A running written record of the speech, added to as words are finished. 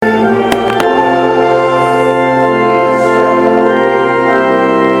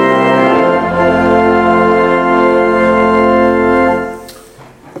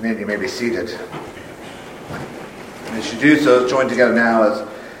do so, join together now as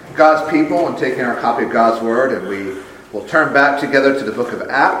God's people and taking our copy of God's Word, and we will turn back together to the book of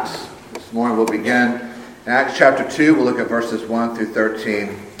Acts. This morning we'll begin in Acts chapter 2. We'll look at verses 1 through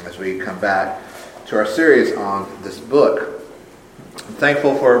 13 as we come back to our series on this book. I'm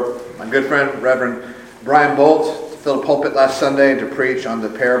thankful for my good friend, Reverend Brian Bolt, to fill the pulpit last Sunday and to preach on the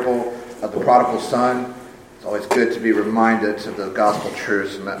parable of the prodigal son. It's always good to be reminded of the gospel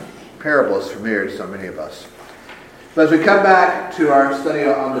truths, and that parable is familiar to so many of us. But as we come back to our study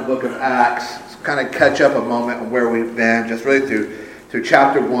on the book of Acts, let's kind of catch up a moment on where we've been, just really through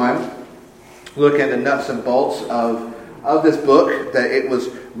chapter 1. Look at the nuts and bolts of this book, that it was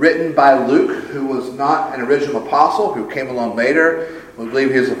written by Luke, who was not an original apostle, who came along later. We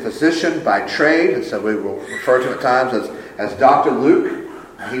believe he was a physician by trade, and so we will refer to him at times as Dr. Luke.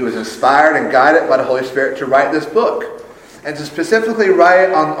 He was inspired and guided by the Holy Spirit to write this book, and to specifically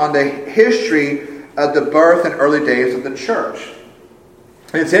write on the history of the birth and early days of the church.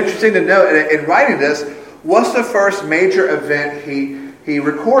 And it's interesting to note, in writing this, what's the first major event he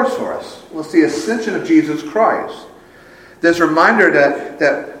records for us? Well, it's the ascension of Jesus Christ. This reminder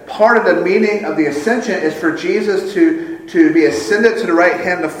that part of the meaning of the ascension is for Jesus to be ascended to the right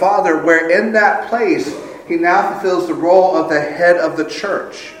hand of the Father, where in that place he now fulfills the role of the head of the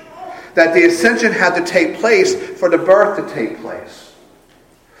church. That the ascension had to take place for the birth to take place.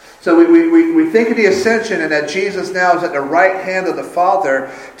 So we think of the ascension, and that Jesus now is at the right hand of the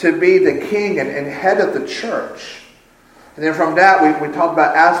Father to be the king and head of the church. And then from that, we talk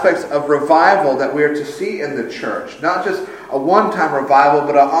about aspects of revival that we are to see in the church. Not just a one-time revival,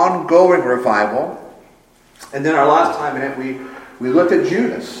 but an ongoing revival. And then our last time in it, we looked at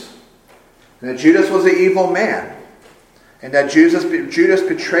Judas. And that Judas was an evil man. And that Judas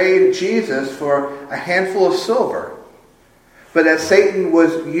betrayed Jesus for a handful of silver. But that Satan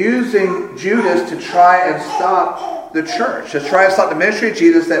was using Judas to try and stop the church, to try and stop the ministry of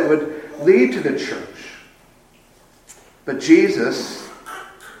Jesus that would lead to the church. But Jesus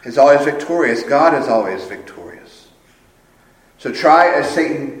is always victorious. God is always victorious. So try as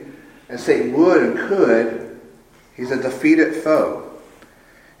Satan would and could, he's a defeated foe.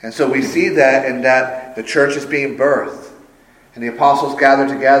 And so we see that in that the church is being birthed. And the apostles gather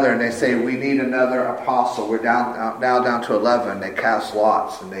together and they say, we need another apostle. We're now down to 11. They cast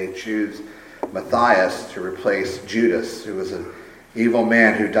lots and they choose Matthias to replace Judas, who was an evil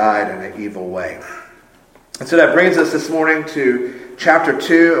man who died in an evil way. And so that brings us this morning to chapter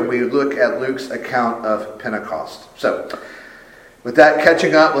 2, and we look at Luke's account of Pentecost. So, with that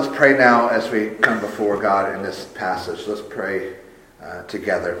catching up, let's pray now as we come before God in this passage. Let's pray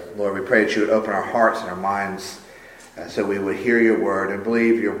together. Lord, we pray that you would open our hearts and our minds so we would hear your word and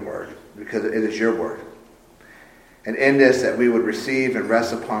believe your word, because it is your word. And in this, that we would receive and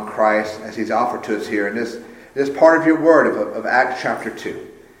rest upon Christ as he's offered to us here. And this part of your word of Acts chapter 2.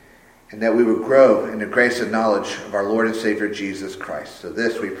 And that we would grow in the grace and knowledge of our Lord and Savior Jesus Christ. So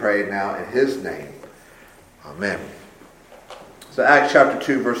this we pray now in his name. Amen. So Acts chapter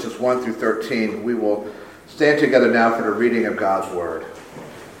 2, verses 1 through 13. We will stand together now for the reading of God's word.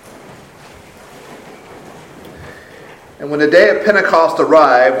 And when the day of Pentecost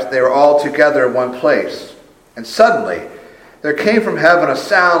arrived, they were all together in one place. And suddenly there came from heaven a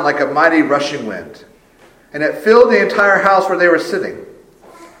sound like a mighty rushing wind. And it filled the entire house where they were sitting.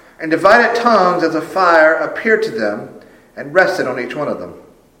 And divided tongues as a fire appeared to them and rested on each one of them.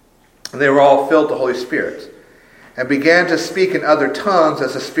 And they were all filled with the Holy Spirit and began to speak in other tongues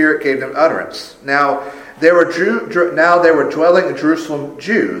as the Spirit gave them utterance. Now there were dwelling in Jerusalem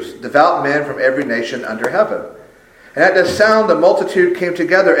Jews, devout men from every nation under heaven. And at the sound the multitude came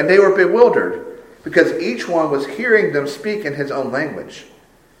together, and they were bewildered, because each one was hearing them speak in his own language.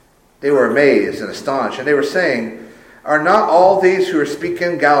 They were amazed and astonished, and they were saying, are not all these who are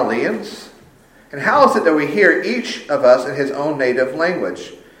speaking Galileans? And how is it that we hear each of us in his own native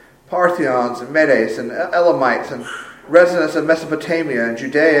language? Parthians and Medes and Elamites and residents of Mesopotamia and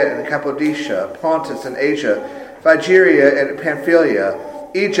Judea and Cappadocia, Pontus and Asia, Phrygia and Pamphylia,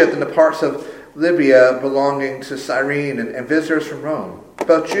 Egypt and the parts of Libya belonging to Cyrene, and visitors from Rome,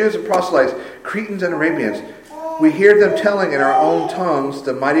 both Jews and proselytes, Cretans and Arabians. We hear them telling in our own tongues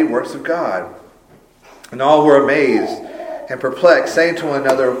the mighty works of God. And all were amazed and perplexed, saying to one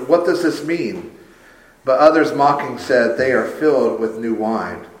another, what does this mean? But others mocking said, they are filled with new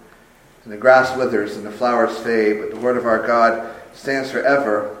wine. And the grass withers and the flowers fade, but the word of our God stands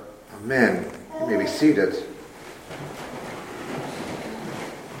forever. Amen. You may be seated.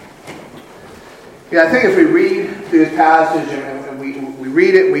 Yeah, I think as we read through this passage and we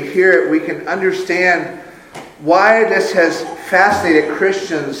read it, we hear it, we can understand why this has fascinated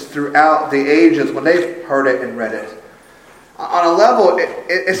Christians throughout the ages when they've heard it and read it. on a level,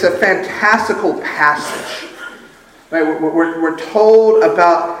 it's a fantastical passage. Right? We're told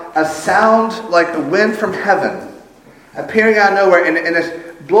about a sound like a wind from heaven appearing out of nowhere, and it's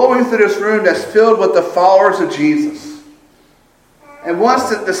blowing through this room that's filled with the followers of Jesus. And once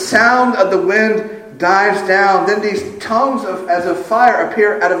the sound of the wind dies down, then these tongues as of fire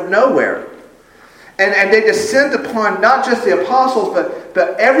appear out of nowhere. And they descend upon not just the apostles,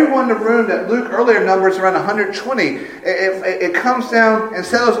 but everyone in the room that Luke earlier numbers around 120. It comes down and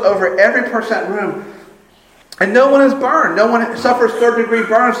settles over every person in the room. And no one is burned. No one suffers third-degree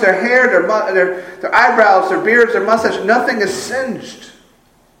burns. Their hair, their eyebrows, their beards, their mustache, nothing is singed.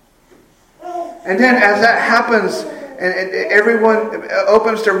 And then as that happens, and everyone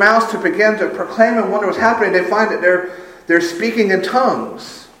opens their mouths to begin to proclaim and wonder what's happening, they find that they're speaking in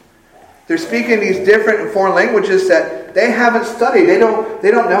tongues. They're speaking these different foreign languages that they haven't studied. They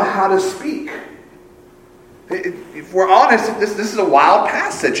don't know how to speak. If we're honest, this is a wild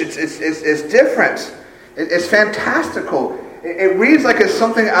passage. It's different. It's fantastical. It reads like it's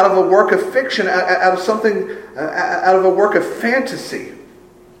something out of a work of fiction, out of a work of fantasy.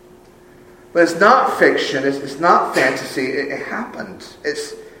 But it's not fiction. It's not fantasy. It happened.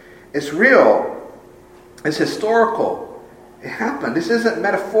 It's real. It's historical. It happened. This isn't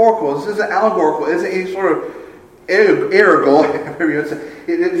metaphorical. This isn't allegorical. This isn't any sort of irregular.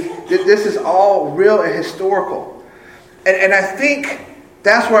 This is all real and historical. And I think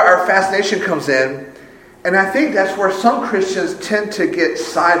that's where our fascination comes in. And I think that's where some Christians tend to get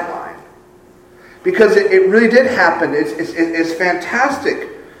sidelined. Because it really did happen. It's fantastic.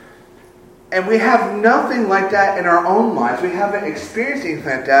 And we have nothing like that in our own lives. We haven't experienced anything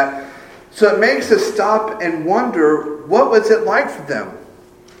like that. So it makes us stop and wonder, what was it like for them?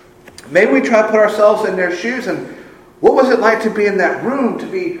 Maybe we try to put ourselves in their shoes, and what was it like to be in that room, to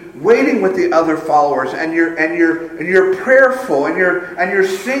be waiting with the other followers, and you're prayerful, and you're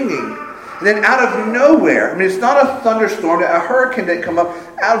singing, and then out of nowhere, I mean, it's not a thunderstorm, a hurricane didn't come up.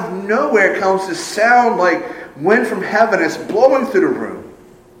 Out of nowhere comes this sound like wind from heaven. It's blowing through the room.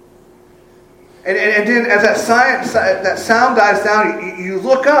 And then as that sound dies down, you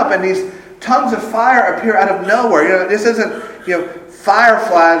look up and these tongues of fire appear out of nowhere. This isn't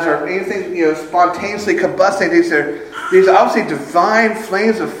fireflies or anything spontaneously combusting. These are obviously divine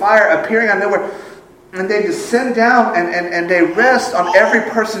flames of fire appearing out of nowhere, and they descend down and they rest on every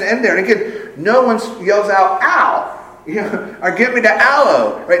person in there. And again, no one yells out "ow," or "get me the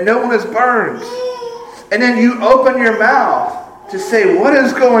aloe." Right? No one is burned. And then you open your mouth to say, what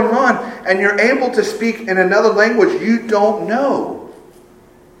is going on? And you're able to speak in another language you don't know.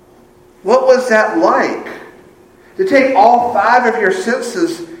 What was that like? To take all 5 of your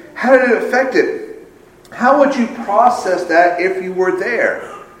senses, how did it affect it? How would you process that if you were there?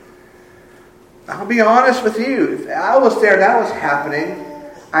 I'll be honest with you. If I was there and that was happening,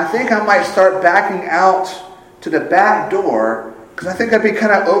 I think I might start backing out to the back door because I think I'd be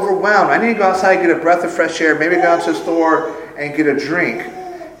kind of overwhelmed. I need to go outside and get a breath of fresh air, maybe go out to the store and get a drink,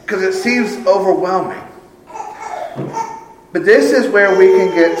 because it seems overwhelming. But this is where we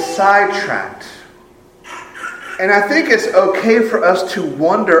can get sidetracked. And I think it's okay for us to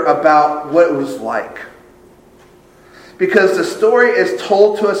wonder about what it was like. Because the story is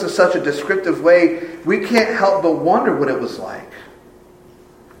told to us in such a descriptive way, we can't help but wonder what it was like.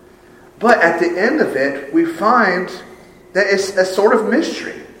 But at the end of it, we find that it's a sort of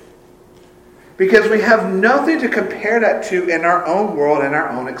mystery. Because we have nothing to compare that to in our own world and our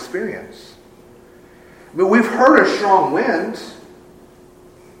own experience. But we've heard a strong wind,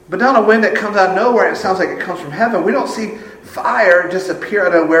 but not a wind that comes out of nowhere and it sounds like it comes from heaven. We don't see fire just appear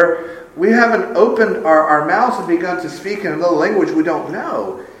out of nowhere. We haven't opened our mouths and begun to speak in another language we don't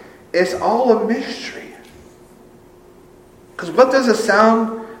know. It's all a mystery. Because what does a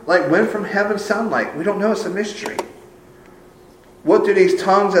sound like wind from heaven sound like? We don't know. It's a mystery. What do these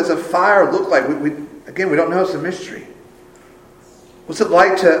tongues as of fire look like? We don't know. It's a mystery. What's it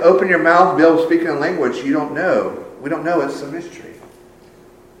like to open your mouth and be able to speak in a language you don't know? We don't know. It's a mystery.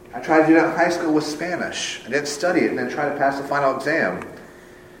 I tried to do that in high school with Spanish. I didn't study it and then try to pass the final exam.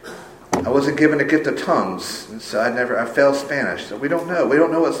 I wasn't given a gift of tongues, and so I failed Spanish. So we don't know. We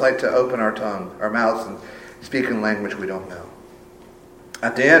don't know what it's like to open our mouths and speak in a language we don't know.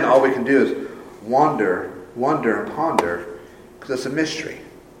 At the end, all we can do is wonder, and ponder, because it's a mystery.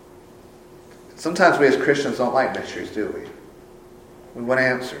 Sometimes we as Christians don't like mysteries, do we? We want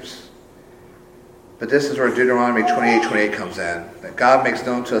answers. But this is where Deuteronomy 28:28 comes in. That God makes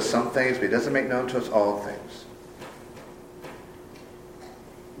known to us some things, but He doesn't make known to us all things.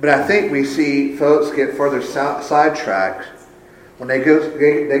 But I think we see folks get further sidetracked when they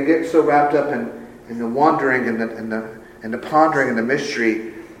get so wrapped up in the wandering and and the pondering and the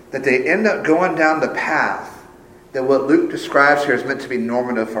mystery, that they end up going down the path that what Luke describes here is meant to be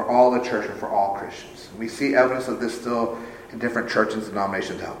normative for all the church and for all Christians. We see evidence of this still in different churches and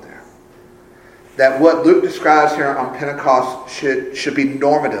denominations out there. That what Luke describes here on Pentecost should be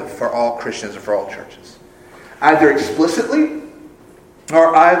normative for all Christians and for all churches. Either explicitly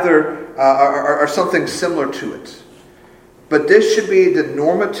or something similar to it. But this should be the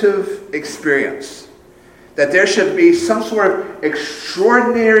normative experience. That there should be some sort of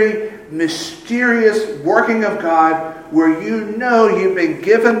extraordinary, mysterious working of God where you know you've been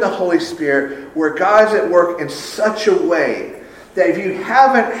given the Holy Spirit, where God's at work in such a way that if you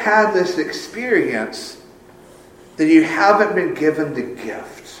haven't had this experience, then you haven't been given the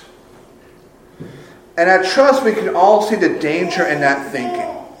gift. And I trust we can all see the danger in that thinking.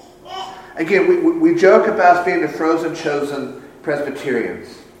 Again, we joke about us being the frozen chosen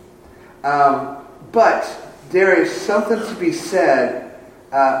Presbyterians. But there is something to be said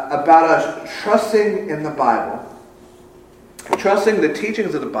about us trusting in the Bible, trusting the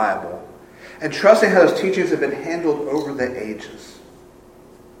teachings of the Bible, and trusting how those teachings have been handled over the ages.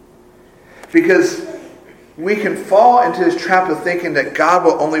 Because we can fall into this trap of thinking that God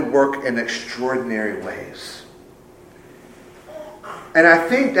will only work in extraordinary ways. And I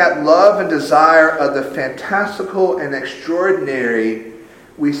think that love and desire of the fantastical and extraordinary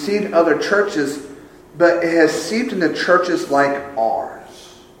we see in other churches, but it has seeped into churches like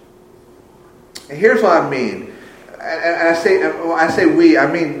ours. And here's what I mean. And when I say we, I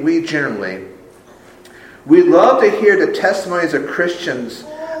mean we generally. We love to hear the testimonies of Christians,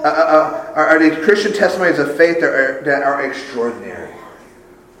 or the Christian testimonies of faith that are extraordinary.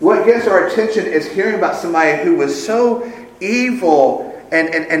 What gets our attention is hearing about somebody who was so evil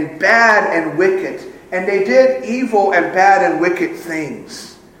and bad and wicked. And they did evil and bad and wicked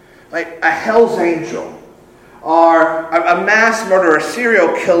things. Like a hell's angel. Or a mass murderer, a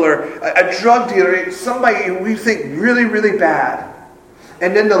serial killer, a drug dealer, somebody we think really, really bad.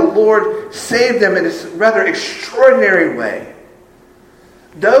 And then the Lord saved them in this rather extraordinary way.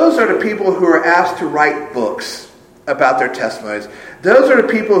 Those are the people who are asked to write books about their testimonies. Those are the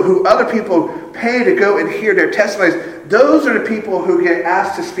people who other people pay to go and hear their testimonies. Those are the people who get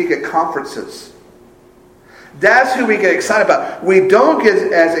asked to speak at conferences. That's who we get excited about. We don't get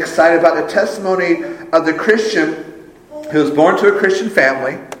as excited about the testimony of the Christian who was born to a Christian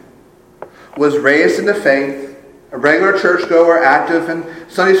family, was raised in the faith, a regular churchgoer, active in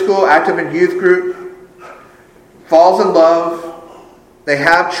Sunday school, active in youth group, falls in love, they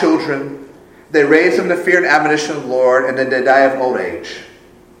have children, they raise them in the fear and admonition of the Lord, and then they die of old age.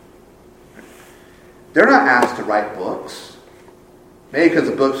 They're not asked to write books. Maybe because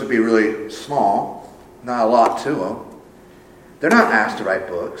the books would be really small, not a lot to them. They're not asked to write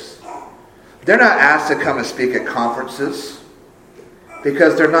books. They're not asked to come and speak at conferences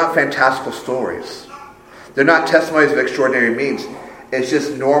because they're not fantastical stories. They're not testimonies of extraordinary means. It's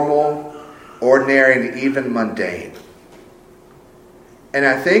just normal, ordinary, and even mundane. And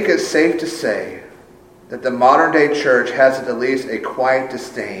I think it's safe to say that the modern day church has at least a quiet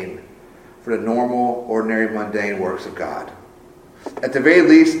disdain for the normal, ordinary, mundane works of God. At the very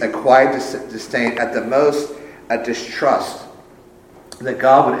least, a quiet disdain. At the most, a distrust that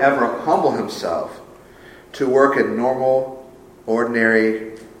God would ever humble himself to work in normal,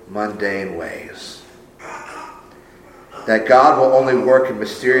 ordinary, mundane ways. That God will only work in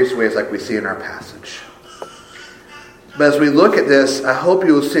mysterious ways like we see in our passage. But as we look at this, I hope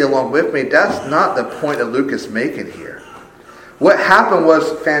you will see along with me, that's not the point that Luke is making here. What happened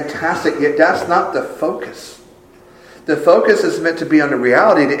was fantastic, yet that's not the focus. The focus is meant to be on the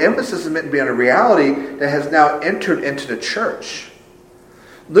reality. The emphasis is meant to be on a reality that has now entered into the church.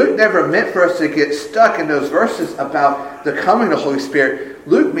 Luke never meant for us to get stuck in those verses about the coming of the Holy Spirit.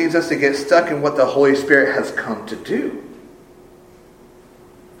 Luke means us to get stuck in what the Holy Spirit has come to do.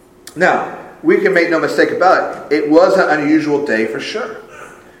 Now, we can make no mistake about it. It was an unusual day for sure.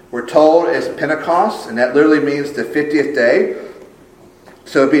 We're told it's Pentecost, and that literally means the 50th day.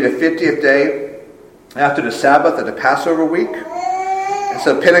 So it'd be the 50th day after the Sabbath of the Passover week. And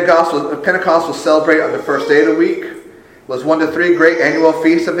so Pentecost was celebrated on the first day of the week. It was one of the three great annual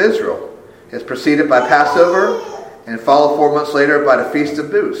feasts of Israel. It's preceded by Passover and followed 4 months later by the Feast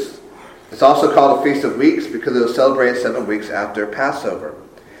of Booths. It's also called the Feast of Weeks because it was celebrated 7 weeks after Passover.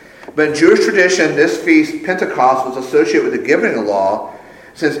 But in Jewish tradition, this feast, Pentecost, was associated with the giving of the law,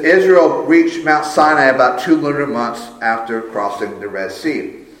 since Israel reached Mount Sinai about 2 lunar months after crossing the Red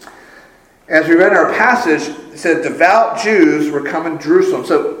Sea. As we read in our passage, it said devout Jews were coming to Jerusalem.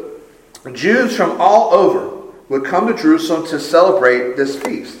 So Jews from all over would come to Jerusalem to celebrate this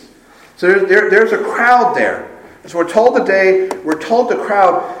feast. So there's a crowd there So we're told the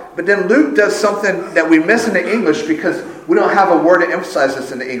crowd, but then Luke does something that we miss in the English because we don't have a word to emphasize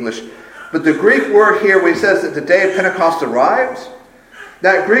this in the English. But the Greek word here, where he says that the day of Pentecost arrived,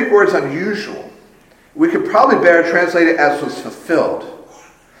 that Greek word is unusual. We could probably better translate it as was fulfilled.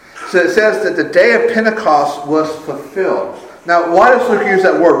 So it says that the day of Pentecost was fulfilled. Now, why does Luke use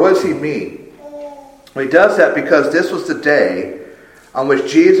that word? What does he mean? Well, he does that because this was the day on which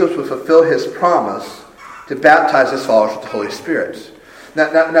Jesus would fulfill his promise to baptize his followers with the Holy Spirit.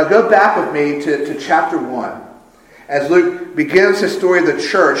 Now go back with me to chapter 1. As Luke begins his story of the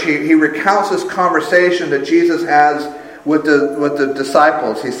church, he recounts this conversation that Jesus has with the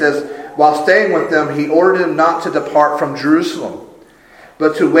disciples. He says, while staying with them, he ordered them not to depart from Jerusalem,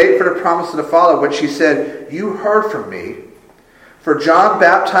 but to wait for the promise of the Father, which he said, you heard from me. For John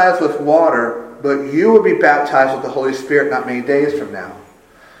baptized with water, but you will be baptized with the Holy Spirit not many days from now.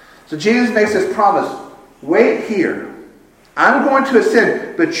 So Jesus makes this promise, wait here. I'm going to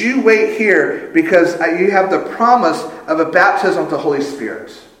ascend, but you wait here because you have the promise of a baptism with the Holy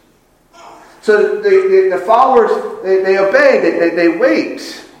Spirit. So the followers, they obey, they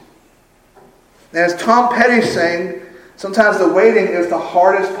wait. And as Tom Petty's saying, sometimes the waiting is the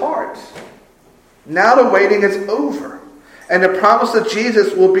hardest part. Now the waiting is over. And the promise of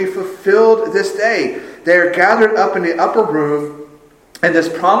Jesus will be fulfilled this day. They are gathered up in the upper room, and this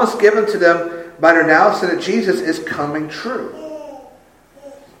promise given to them by their now ascended Jesus is coming true.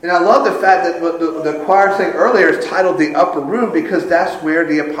 And I love the fact that what the choir sang earlier is titled The Upper Room, because that's where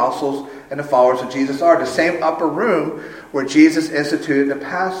the apostles and the followers of Jesus are. The same upper room where Jesus instituted the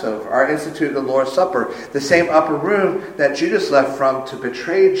Passover, or instituted the Lord's Supper. The same upper room that Judas left from to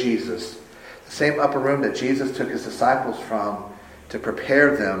betray Jesus. The same upper room that Jesus took his disciples from to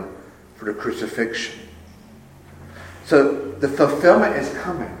prepare them for the crucifixion. So the fulfillment is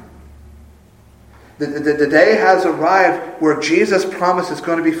coming. The day has arrived where Jesus' promise is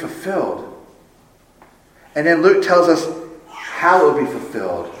going to be fulfilled. And then Luke tells us how it will be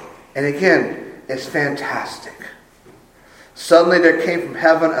fulfilled. And again, it's fantastic. Suddenly there came from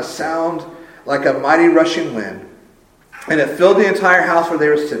heaven a sound like a mighty rushing wind, and it filled the entire house where they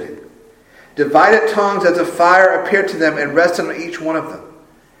were sitting. Divided tongues as of fire appeared to them and rested on each one of them.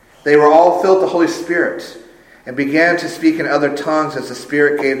 They were all filled with the Holy Spirit and began to speak in other tongues as the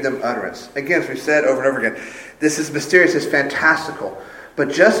Spirit gave them utterance. Again, as we've said over and over again, this is mysterious, it's fantastical. But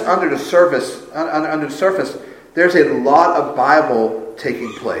just under the surface, there's a lot of Bible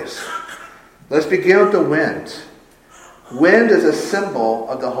taking place. Let's begin with the wind. Wind is a symbol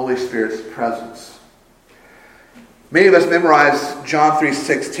of the Holy Spirit's presence. Many of us memorize John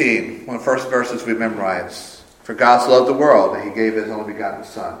 3:16, one of the first verses we memorize. For God so loved the world that he gave his only begotten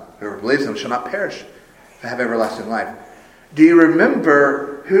Son. Whoever believes in him shall not perish, but have everlasting life. Do you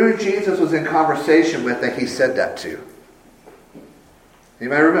remember who Jesus was in conversation with that he said that to?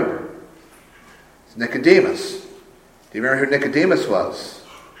 Anybody remember? It's Nicodemus. Do you remember who Nicodemus was?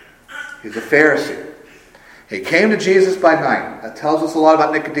 He was a Pharisee. He came to Jesus by night. That tells us a lot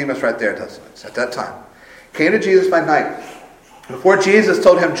about Nicodemus right there, doesn't it? At that time. Came to Jesus by night. Before Jesus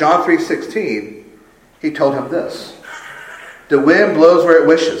told him John 3:16, he told him this. The wind blows where it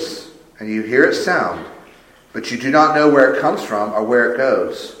wishes, and you hear its sound, but you do not know where it comes from or where it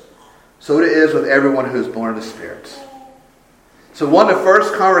goes. So it is with everyone who is born of the Spirit. So one of the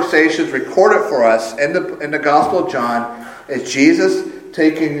first conversations recorded for us in the Gospel of John is Jesus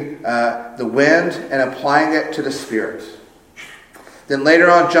taking the wind and applying it to the Spirit. Then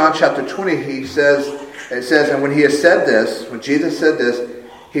later on, John chapter 20, it says, and when he has said this, when Jesus said this,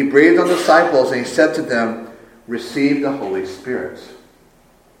 he breathed on the disciples and he said to them, receive the Holy Spirit.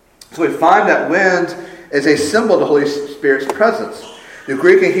 So we find that wind is a symbol of the Holy Spirit's presence. The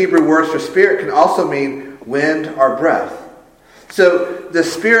Greek and Hebrew words for spirit can also mean wind or breath. So the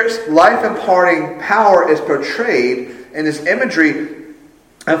Spirit's life-imparting power is portrayed in this imagery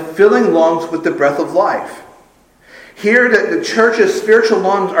of filling lungs with the breath of life. Here the church's spiritual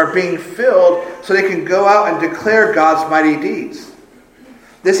lungs are being filled so they can go out and declare God's mighty deeds.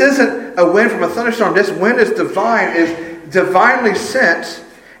 This isn't a wind from a thunderstorm. This wind is divinely sent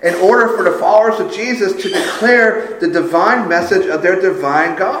in order for the followers of Jesus to declare the divine message of their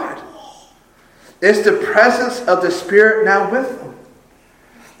divine God. It's the presence of the Spirit now with them.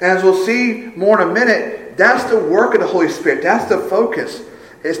 And as we'll see more in a minute, that's the work of the Holy Spirit. That's the focus.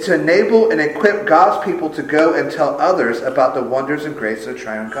 Is to enable and equip God's people to go and tell others about the wonders and grace of the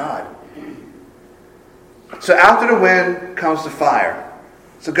triune God. So after the wind comes the fire.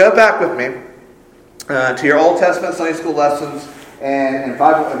 So go back with me to your Old Testament Sunday school lessons and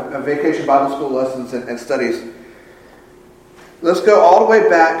vacation Bible school lessons and studies. Let's go all the way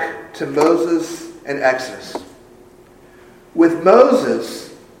back to Moses and Exodus. With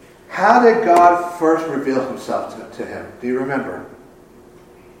Moses, how did God first reveal himself to him? Do you remember?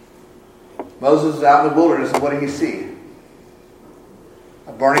 Moses is out in the wilderness, and what did he see?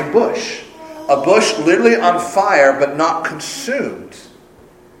 A burning bush. A bush literally on fire, but not consumed.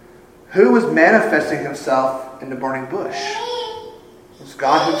 Who was manifesting himself in the burning bush? It was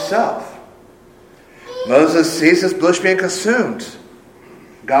God himself. Moses sees this bush being consumed.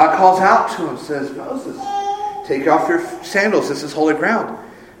 God calls out to him, says, Moses, take off your sandals. This is holy ground.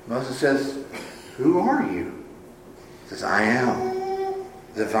 Moses says, who are you? He says, I am.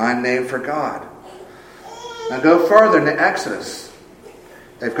 Divine name for God. Now go further into Exodus.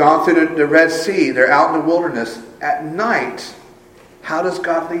 They've gone through the Red Sea. They're out in the wilderness. At night, how does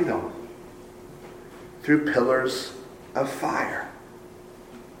God lead them? Through pillars of fire.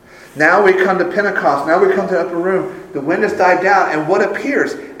 Now we come to Pentecost. Now we come to the upper room. The wind has died down. And what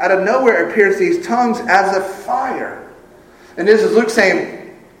appears? Out of nowhere appears these tongues as a fire. And this is Luke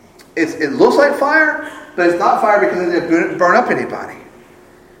saying, it looks like fire, but it's not fire because it didn't burn up anybody.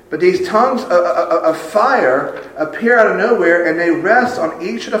 But these tongues of fire appear out of nowhere, and they rest on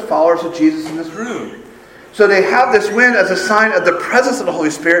each of the followers of Jesus in this room. So they have this wind as a sign of the presence of the Holy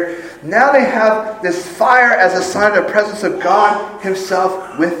Spirit. Now they have this fire as a sign of the presence of God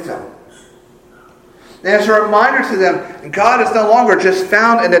himself with them. And as a reminder to them, God is no longer just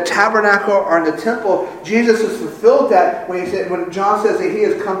found in the tabernacle or in the temple. Jesus has fulfilled that when John says that he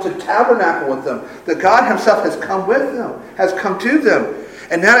has come to tabernacle with them. That God himself has come with them, has come to them.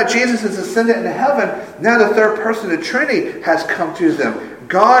 And now that Jesus has ascended into heaven, now the third person of the Trinity has come to them.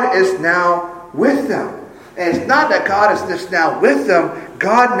 God is now with them. And it's not that God is just now with them.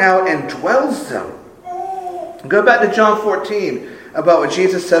 God now indwells them. Go back to John 14 about what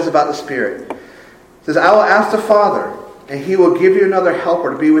Jesus says about the Spirit. It says, I will ask the Father, and he will give you another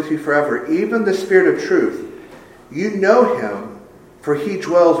helper to be with you forever, even the Spirit of truth. You know him, for he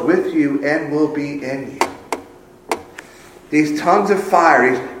dwells with you and will be in you. These tongues of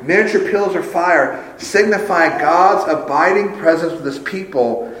fire, these miniature pillars of fire, signify God's abiding presence with his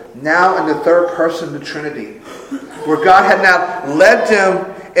people, now in the third person of the Trinity. Where God had now led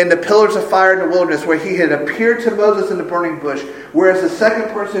them in the pillars of fire in the wilderness, where he had appeared to Moses in the burning bush, whereas the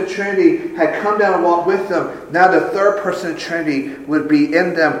second person of the Trinity had come down and walked with them. Now the third person of the Trinity would be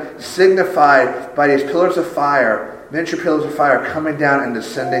in them, signified by these pillars of fire, miniature pillars of fire coming down and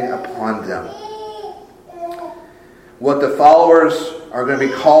descending upon them. What the followers are going to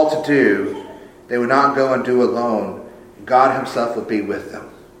be called to do, they would not go and do alone. God himself would be with them.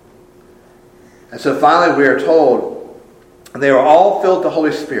 And so finally we are told, they were all filled with the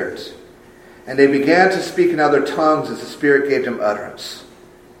Holy Spirit, and they began to speak in other tongues as the Spirit gave them utterance.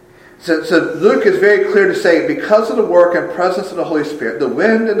 So Luke is very clear to say, because of the work and presence of the Holy Spirit, the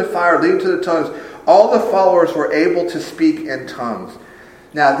wind and the fire leading to the tongues, all the followers were able to speak in tongues.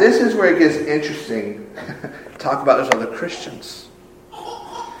 Now this is where it gets interesting. Talk about those other Christians.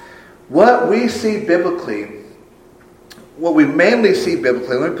 What we see biblically, what we mainly see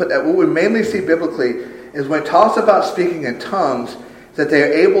biblically is when it talks about speaking in tongues, that they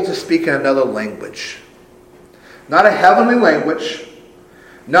are able to speak in another language. Not a heavenly language,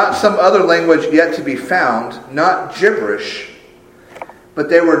 not some other language yet to be found, not gibberish, but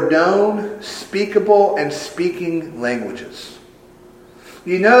they were known, speakable, and speaking languages.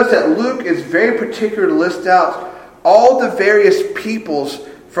 You notice that Luke is very particular to list out all the various peoples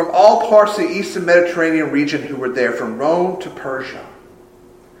from all parts of the Eastern Mediterranean region who were there, from Rome to Persia.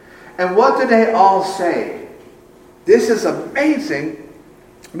 And what do they all say? This is amazing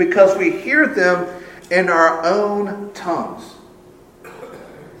because we hear them in our own tongues.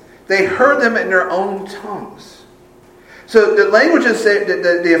 They heard them in their own tongues. So the languages that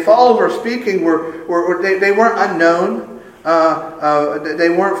the followers were speaking they weren't unknown. They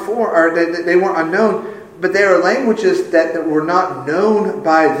weren't unknown, but they are languages that were not known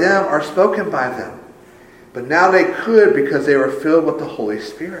by them or spoken by them. But now they could because they were filled with the Holy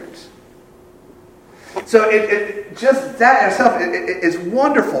Spirit. So it just that in itself is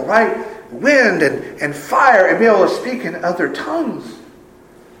wonderful, right? Wind and fire and be able to speak in other tongues.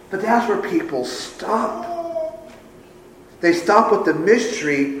 But that's where people stop. They stop with the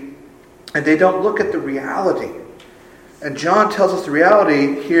mystery and they don't look at the reality. And John tells us the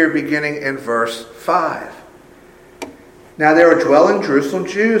reality here beginning in verse 5. Now there were dwelling in Jerusalem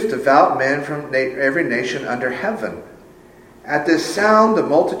Jews, devout men from every nation under heaven. At this sound the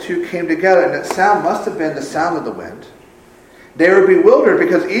multitude came together, and that sound must have been the sound of the wind. They were bewildered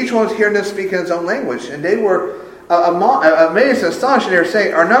because each one was hearing them speak in his own language. And they were amazed and astonished. And they were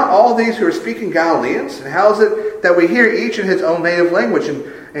saying, are not all these who are speaking Galileans? And how is it that we hear each in his own native language?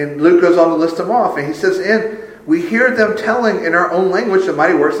 And Luke goes on to list them off. And he says, we hear them telling in our own language the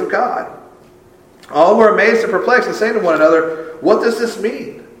mighty works of God. All were amazed and perplexed and saying to one another, what does this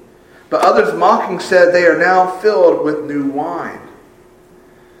mean? But others mocking said, they are now filled with new wine.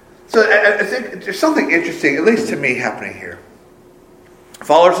 So I think there's something interesting, at least to me, happening here.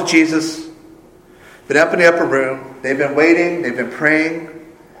 Followers of Jesus, been up in the upper room. They've been waiting. They've been praying.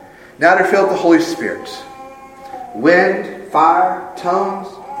 Now they're filled with the Holy Spirit. Wind, fire, tongues.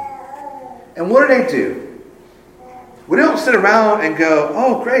 And what do? We don't sit around and go,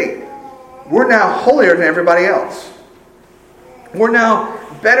 oh, great. We're now holier than everybody else. We're now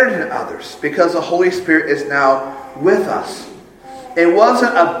better than others because the Holy Spirit is now with us. It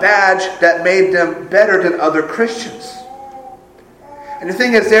wasn't a badge that made them better than other Christians. And the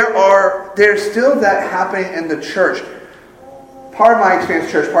thing is, there's still that happening in the church. Part of my experience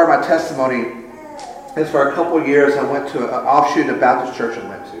in church, part of my testimony, is for a couple of years I went to an offshoot of Baptist church I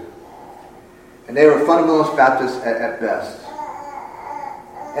went to. And they were fundamentalist Baptists at best.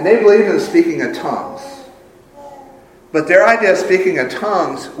 And they believed in speaking in tongues. But their idea of speaking in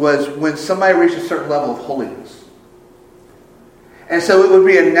tongues was when somebody reached a certain level of holiness. And so it would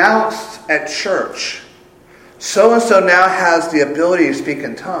be announced at church, so-and-so now has the ability to speak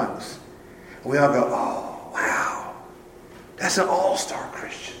in tongues. And we all go, oh, wow, that's an all-star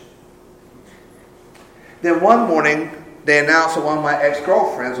Christian. Then one morning, they announced that one of my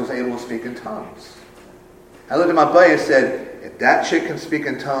ex-girlfriends was able to speak in tongues. I looked at my buddy and said, if that chick can speak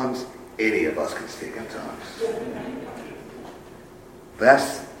in tongues, any of us can speak in tongues.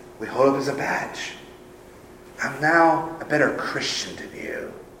 But we hold up as a badge. I'm now a better Christian than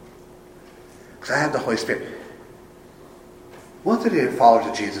you. Because I have the Holy Spirit. What do the followers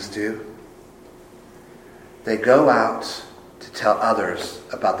of Jesus do? They go out to tell others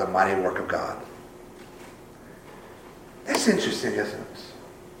about the mighty work of God. That's interesting, isn't it?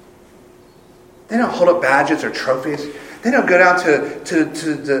 They don't hold up badges or trophies. They don't go down to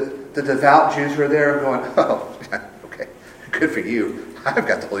the devout Jews who are there going, oh, okay, good for you. I've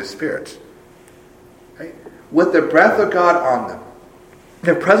got the Holy Spirit. Right? With the breath of God on them,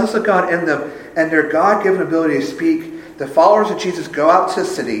 the presence of God in them, and their God-given ability to speak, the followers of Jesus go out to the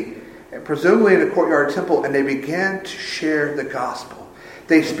city, and presumably in the courtyard temple, and they begin to share the gospel.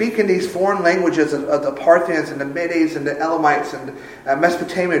 They speak in these foreign languages of the Parthians and the Medes and the Elamites and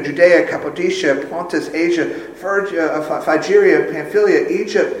Mesopotamia, Judea, Cappadocia, Pontus, Asia, Phrygia, Pamphylia,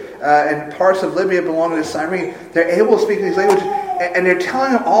 Egypt, and parts of Libya belonging to Cyrene. They're able to speak in these languages, and they're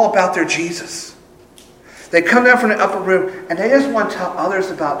telling them all about their Jesus. They come down from the upper room, and they just want to tell others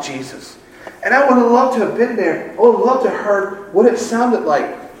about Jesus. And I would have loved to have been there. I would have loved to have heard what it sounded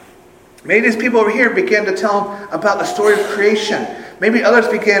like. Maybe these people over here began to tell them about the story of creation. Maybe others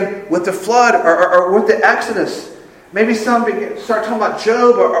began with the flood or with the Exodus. Maybe some start talking about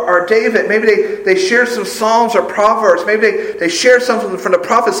Job or David. Maybe they share some Psalms or Proverbs. Maybe they share something from the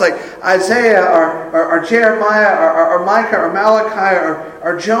prophets like Isaiah or Jeremiah or Micah or Malachi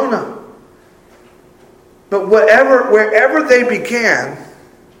or Jonah. But wherever they began,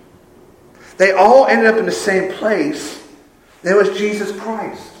 they all ended up in the same place. It was Jesus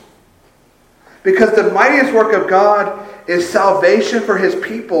Christ. Because the mightiest work of God is salvation for His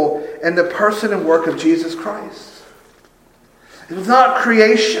people in the person and work of Jesus Christ. It was not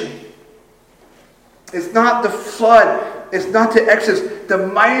creation. It's not the flood. It's not the Exodus. The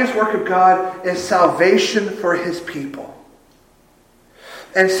mightiest work of God is salvation for His people.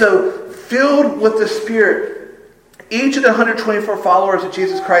 And so, filled with the Spirit, each of the 124 followers of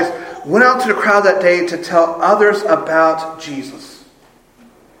Jesus Christ went out to the crowd that day to tell others about Jesus.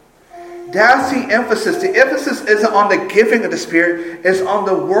 That's the emphasis. The emphasis isn't on the giving of the Spirit, it's on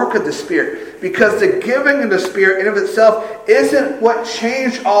the work of the Spirit. Because the giving of the Spirit in of itself isn't what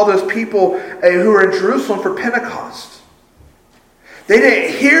changed all those people who were in Jerusalem for Pentecost. They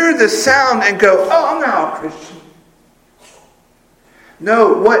didn't hear the sound and go, oh, I'm now a Christian.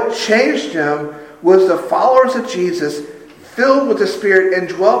 No, what changed them was the followers of Jesus, filled with the Spirit and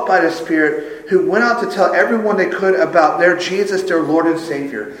dwelt by the Spirit, who went out to tell everyone they could about their Jesus, their Lord and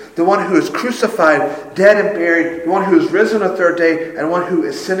Savior. The one who is crucified, dead and buried, the one who is risen on the third day, and the one who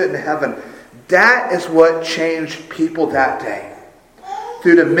ascended into heaven. That is what changed people that day.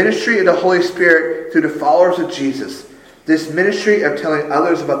 Through the ministry of the Holy Spirit, through the followers of Jesus. This ministry of telling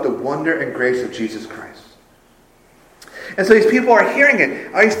others about the wonder and grace of Jesus Christ. And so these people are hearing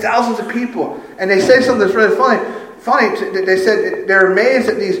it. These thousands of people. And they say something that's really funny. They said they're amazed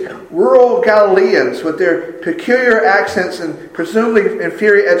at these rural Galileans with their peculiar accents and presumably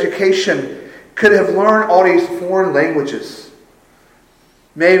inferior education could have learned all these foreign languages.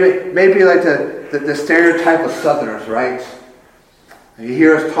 Maybe like the stereotype of Southerners, right? And you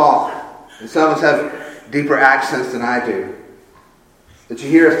hear us talk, and some of us have deeper accents than I do. That you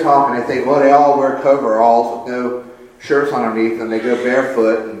hear us talk and they think, well, they all wear coveralls with no shirts underneath, and they go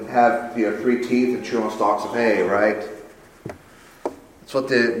barefoot and have 3 teeth and chew on stalks of hay, right? That's what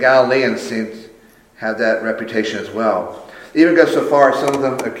the Galileans seem to have that reputation as well. They even go so far as some of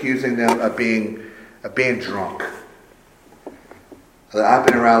them accusing them of being drunk. I've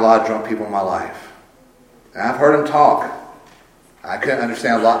been around a lot of drunk people in my life. And I've heard them talk. I couldn't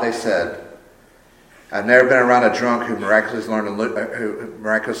understand a lot they said. I've never been around a drunk who miraculously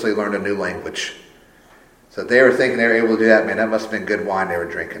learned a new language. So if they were thinking they were able to do that, man, that must have been good wine they were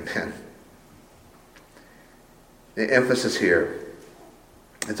drinking then. The emphasis here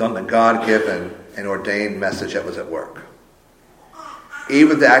is on the God-given and ordained message that was at work.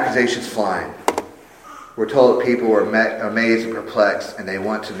 Even the accusations flying, we're told that people were amazed and perplexed, and they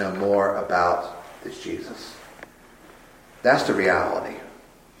want to know more about this Jesus. That's the reality.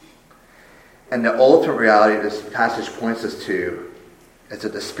 And the ultimate reality this passage points us to is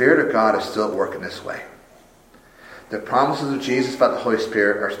that the Spirit of God is still at work in this way. The promises of Jesus about the Holy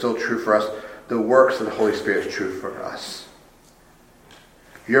Spirit are still true for us. The works of the Holy Spirit is true for us.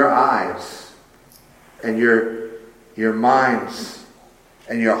 Your eyes and your minds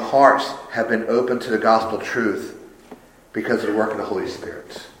and your hearts have been open to the gospel truth because of the work of the Holy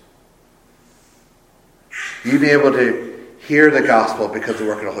Spirit. You've been able to hear the gospel because of the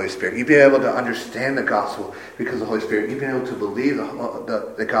work of the Holy Spirit. You've been able to understand the gospel because of the Holy Spirit. You've been able to believe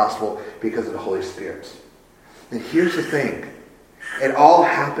the gospel because of the Holy Spirit. And here's the thing. It all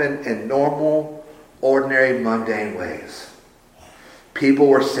happened in normal, ordinary, mundane ways. People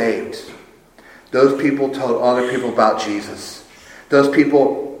were saved. Those people told other people about Jesus. Those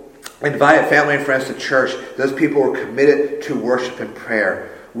people invited family and friends to church. Those people were committed to worship and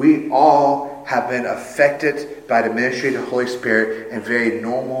prayer. We all have been affected by the ministry of the Holy Spirit in very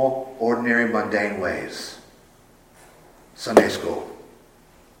normal, ordinary, mundane ways. Sunday school,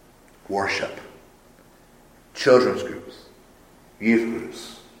 worship, children's groups, youth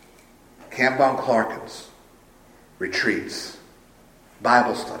groups, Camp on Clarkins, retreats,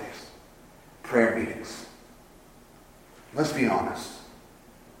 Bible studies, prayer meetings. Let's be honest.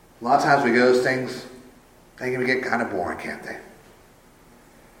 A lot of times we go to those things, they can get kind of boring, can't they?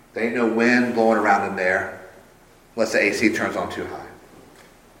 There ain't no wind blowing around in there unless the AC turns on too high.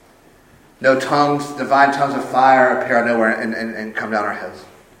 No tongues, divine tongues of fire appear out of nowhere and come down our heads.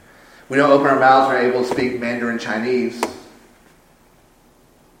 We don't open our mouths and are able to speak Mandarin Chinese.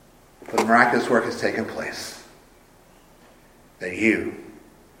 But a miraculous work has taken place. That you,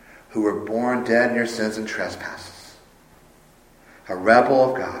 who were born dead in your sins and trespasses, a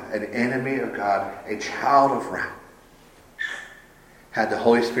rebel of God, an enemy of God, a child of wrath, had the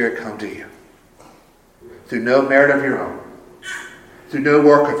Holy Spirit come to you. Through no merit of your own, through no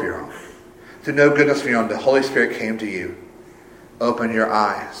work of your own, through no goodness of your own, the Holy Spirit came to you. Open your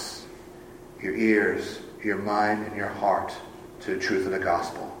eyes, your ears, your mind, and your heart to the truth of the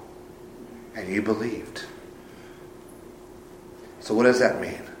gospel. And you believed. So what does that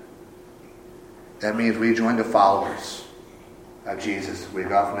mean? That means we join the followers of Jesus. We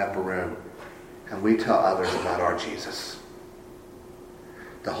go off in the upper room and we tell others about our Jesus.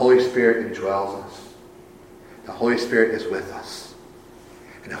 The Holy Spirit indwells us. The Holy Spirit is with us.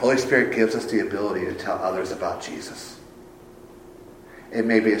 And the Holy Spirit gives us the ability to tell others about Jesus. It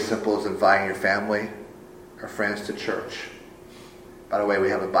may be as simple as inviting your family or friends to church. By the way, we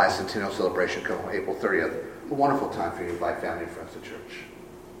have a bicentennial celebration coming on April 30th. A wonderful time for you to invite family and friends to church.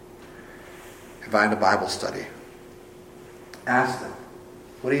 Inviting a Bible study. Ask them,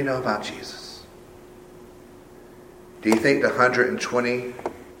 what do you know about Jesus? Do you think the 120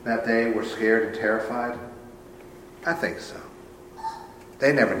 that day were scared and terrified? I think so.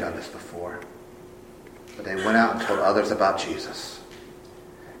 They'd never done this before. But they went out and told others about Jesus.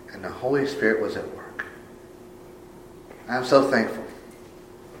 And the Holy Spirit was at work. I'm so thankful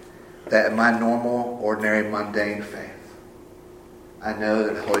that in my normal, ordinary, mundane faith, I know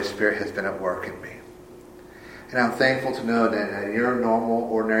that the Holy Spirit has been at work in me. And I'm thankful to know that in your normal,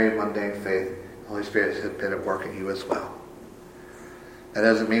 ordinary, mundane faith, the Holy Spirit has been at work in you as well. That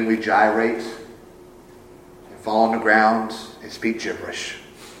doesn't mean we gyrate and fall on the ground and speak gibberish.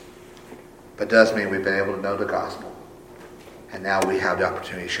 But it does mean we've been able to know the gospel. And now we have the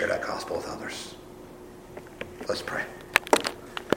opportunity to share that gospel with others. Let's pray.